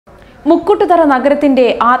മുക്കോട്ടുത്തറ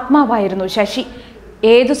നഗരത്തിന്റെ ആത്മാവായിരുന്നു ശശി.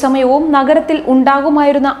 ഏതു സമയവും നഗരത്തിൽ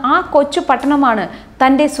ഉണ്ടാകുമായിരുന്ന ആ കൊച്ചു പട്ടണമാണ്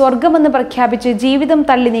തന്റെ സ്വർഗമെന്ന് പ്രഖ്യാപിച്ച് ജീവിതം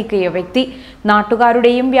തള്ളി നീക്കിയ വ്യക്തി.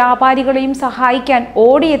 നാട്ടുകാരുടെയും വ്യാപാരികളെയും സഹായിക്കാൻ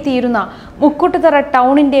ഓടിയെത്തിയിരുന്ന മുക്കോട്ടുത്തറ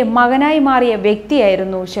ടൗണിന്റെ മകനായി മാറിയ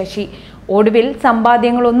വ്യക്തിയായിരുന്നു ശശി. ഒടുവിൽ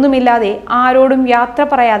സമ്പാദ്യങ്ങളൊന്നുമില്ലാതെ ആരോടും യാത്ര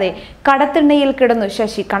പറയാതെ കടത്തിണ്ണയിൽ കിടന്നു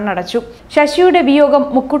ശശി കണ്ണടച്ചു. ശശിയുടെ വിയോഗം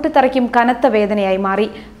മുക്കോട്ടുത്തറയ്ക്കും കനത്ത വേദനയായി മാറി.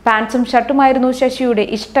 പാൻസും ഷർട്ടുമായിരുന്നു ശശിയുടെ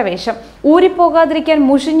ഇഷ്ടവേഷം. ഊരിപ്പോകാതിരിക്കാൻ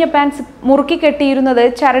മുഷിഞ്ഞ പാൻസ് മുറുക്കി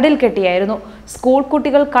കെട്ടിയിരുന്നത് ചരടിൽ കെട്ടിയായിരുന്നു. സ്കൂൾ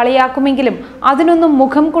കുട്ടികൾ കളിയാക്കുമെങ്കിലും അതിനൊന്നും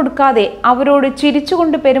മുഖം കൊടുക്കാതെ അവരോട്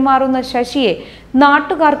ചിരിച്ചുകൊണ്ട് പെരുമാറുന്ന ശശിയെ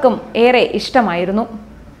നാട്ടുകാർക്കും ഏറെ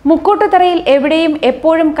ഇഷ്ടമായിരുന്നു. മുക്കോട്ടുത്തറയിൽ എവിടെയും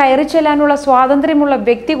എപ്പോഴും കയറി ചെല്ലാനുള്ള സ്വാതന്ത്ര്യമുള്ള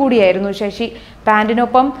വ്യക്തി കൂടിയായിരുന്നു ശശി.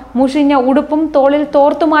 പാൻറിനൊപ്പം മുഷിഞ്ഞ ഉടുപ്പും തോളിൽ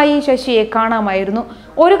തോർത്തുമായി ശശിയെ കാണാമായിരുന്നു.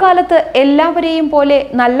 ഒരു കാലത്ത് എല്ലാവരെയും പോലെ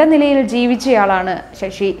നല്ല നിലയിൽ ജീവിച്ചയാളാണ്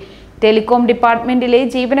ശശി. ടെലികോം ഡിപ്പാർട്ട്മെന്റിലെ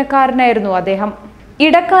ജീവനക്കാരനായിരുന്നു അദ്ദേഹം.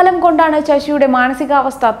 ഇടക്കാലം കൊണ്ടാണ് ശശിയുടെ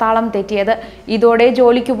മാനസികാവസ്ഥ താളം തെറ്റിയത്. ഇതോടെ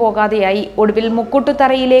ജോലിക്കു പോകാതെയായി. ഒടുവിൽ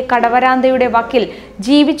മുക്കോട്ടുത്തറയിലെ കടവരാന്തയുടെ വക്കിൽ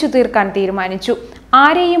ജീവിച്ചു തീർക്കാൻ തീരുമാനിച്ചു.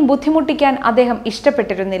 ആരെയും ബുദ്ധിമുട്ടിക്കാൻ അദ്ദേഹം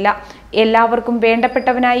ഇഷ്ടപ്പെട്ടിരുന്നില്ല. എല്ലാവർക്കും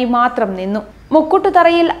വേണ്ടപ്പെട്ടവനായി മാത്രം നിന്നു.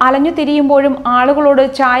 മുക്കോട്ടുത്തറയിൽ അലഞ്ഞു തിരിയുമ്പോഴും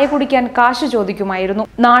ആളുകളോട് ചായ കുടിക്കാൻ കാശ് ചോദിക്കുമായിരുന്നു.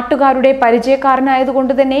 നാട്ടുകാരുടെ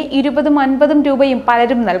പരിചയക്കാരനായതുകൊണ്ട് തന്നെ 20ഉം 50ഉം രൂപയും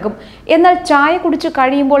പലരും നൽകും. എന്നാൽ ചായ കുടിച്ചു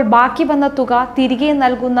കഴിയുമ്പോൾ ബാക്കി വന്ന തുക തിരികെ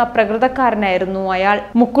നൽകുന്ന പ്രകൃതക്കാരനായിരുന്നു അയാൾ.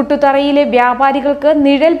 മുക്കോട്ടുത്തറയിലെ വ്യാപാരികൾക്ക്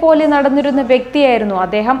നിഴൽ പോലെ നടന്നിരുന്ന വ്യക്തിയായിരുന്നു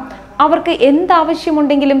അദ്ദേഹം. അവർക്ക്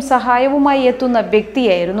എന്താവശ്യമുണ്ടെങ്കിലും സഹായവുമായി എത്തുന്ന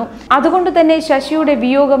വ്യക്തിയായിരുന്നു. അതുകൊണ്ട് തന്നെ ശശിയുടെ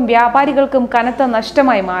വിയോഗം വ്യാപാരികൾക്കും കനത്ത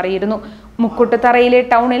നഷ്ടമായി മാറിയിരുന്നു. മുക്കോട്ടുത്തറയിലെ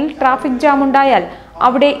ടൗണിൽ ട്രാഫിക് ജാം ഉണ്ടായാൽ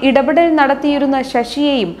അവിടെ ഇടപെടൽ നടത്തിയിരുന്ന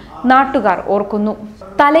ശശിയെയും നാട്ടുകാർ ഓർക്കുന്നു.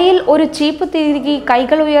 തലയിൽ ഒരു ചീപ്പ് തിരികെ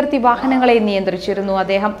കൈകൾ ഉയർത്തി വാഹനങ്ങളെ നിയന്ത്രിച്ചിരുന്നു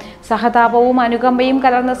അദ്ദേഹം. സഹതാപവും അനുകമ്പയും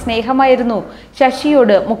കലർന്ന സ്നേഹമായിരുന്നു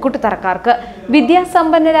ശശിയോട് മുക്കോട്ടുത്തറക്കാർക്ക്.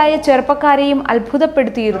 വിദ്യാസമ്പന്നരായ ചെറുപ്പക്കാരെയും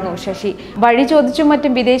അത്ഭുതപ്പെടുത്തിയിരുന്നു ശശി. വഴി ചോദിച്ചും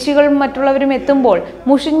മറ്റും വിദേശികളും മറ്റുള്ളവരും എത്തുമ്പോൾ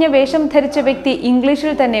മുഷിഞ്ഞ വേഷം ധരിച്ച വ്യക്തി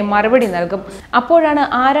ഇംഗ്ലീഷിൽ തന്നെ മറുപടി നൽകും.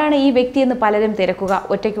 അപ്പോഴാണ് ആരാണ് ഈ വ്യക്തിയെന്ന് പലരും തിരക്കുക.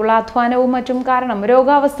 ഒറ്റയ്ക്കുള്ള അധ്വാനവും മറ്റും കാരണം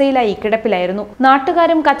രോഗാവസ്ഥയിലായി കിടപ്പിലായിരുന്നു.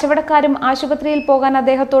 നാട്ടുകാരും കച്ചവടക്കാരും ആശുപത്രിയിൽ പോകാൻ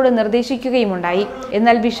അദ്ദേഹത്തോട് നിർദ്ദേശിക്കുകയുമുണ്ടായി.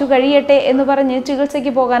 എന്നാൽ വിഷു കഴിയട്ടെ എന്ന് പറഞ്ഞ് ചികിത്സയ്ക്ക്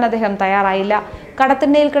പോകാൻ അദ്ദേഹം തയ്യാറായില്ല.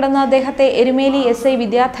 കടത്തിണ്ണയിൽ കിടന്ന അദ്ദേഹത്തെ എരുമേലി SI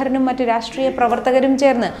വിദ്യാധരനും മറ്റു രാഷ്ട്രീയ പ്രവർത്തകരും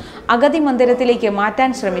ചേർന്ന് അഗതി മന്ദിരത്തിലേക്ക്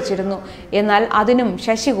മാറ്റാൻ ശ്രമിച്ചിരുന്നു. എന്നാൽ അതിനും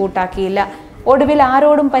ശശി കൂട്ടാക്കിയില്ല. ഒടുവിൽ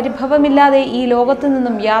ആരോടും പരിഭവമില്ലാതെ ഈ ലോകത്തു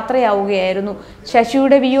നിന്നും യാത്രയാവുകയായിരുന്നു.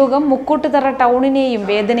 ശശിയുടെ വിയോഗം മുക്കോട്ടുത്തറ ടൗണിനെയും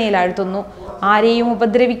വേദനയിലാഴ്ത്തുന്നു. ആരെയും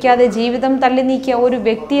ഉപദ്രവിക്കാതെ ജീവിതം തള്ളി നീക്കിയ ഒരു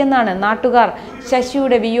വ്യക്തിയെന്നാണ് നാട്ടുകാർ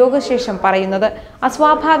ശശിയുടെ വിയോഗശേഷം പറയുന്നത്.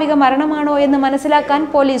 അസ്വാഭാവിക മരണമാണോ എന്ന് മനസ്സിലാക്കാൻ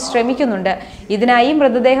പോലീസ് ശ്രമിക്കുന്നുണ്ട്. ഇതിനായി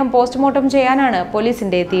മൃതദേഹം പോസ്റ്റ്മോർട്ടം ചെയ്യാനാണ്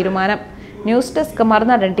പോലീസിന്റെ തീരുമാനം. ന്യൂസ് ഡെസ്ക്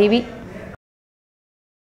മറുനാടൻ TV.